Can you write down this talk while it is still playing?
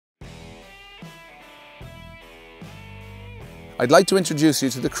I'd like to introduce you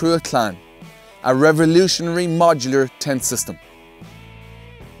to the CRUA Clan, a revolutionary modular tent system.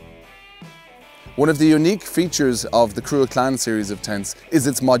 One of the unique features of the CRUA Clan series of tents is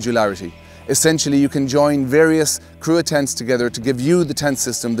its modularity. Essentially, you can join various CRUA tents together to give you the tent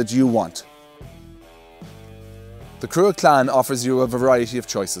system that you want. The CRUA Clan offers you a variety of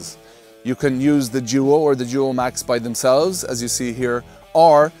choices. You can use the Duo or the Duo Max by themselves, as you see here,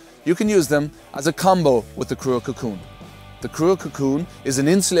 or you can use them as a combo with the CRUA Cocoon. The CRUA Cocoon is an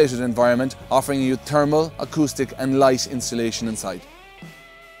insulated environment offering you thermal, acoustic and light insulation inside.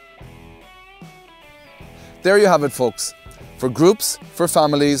 There you have it, folks. For groups, for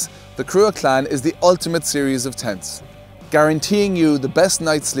families, the CRUA Clan is the ultimate series of tents, guaranteeing you the best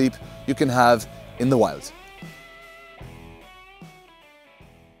night's sleep you can have in the wild.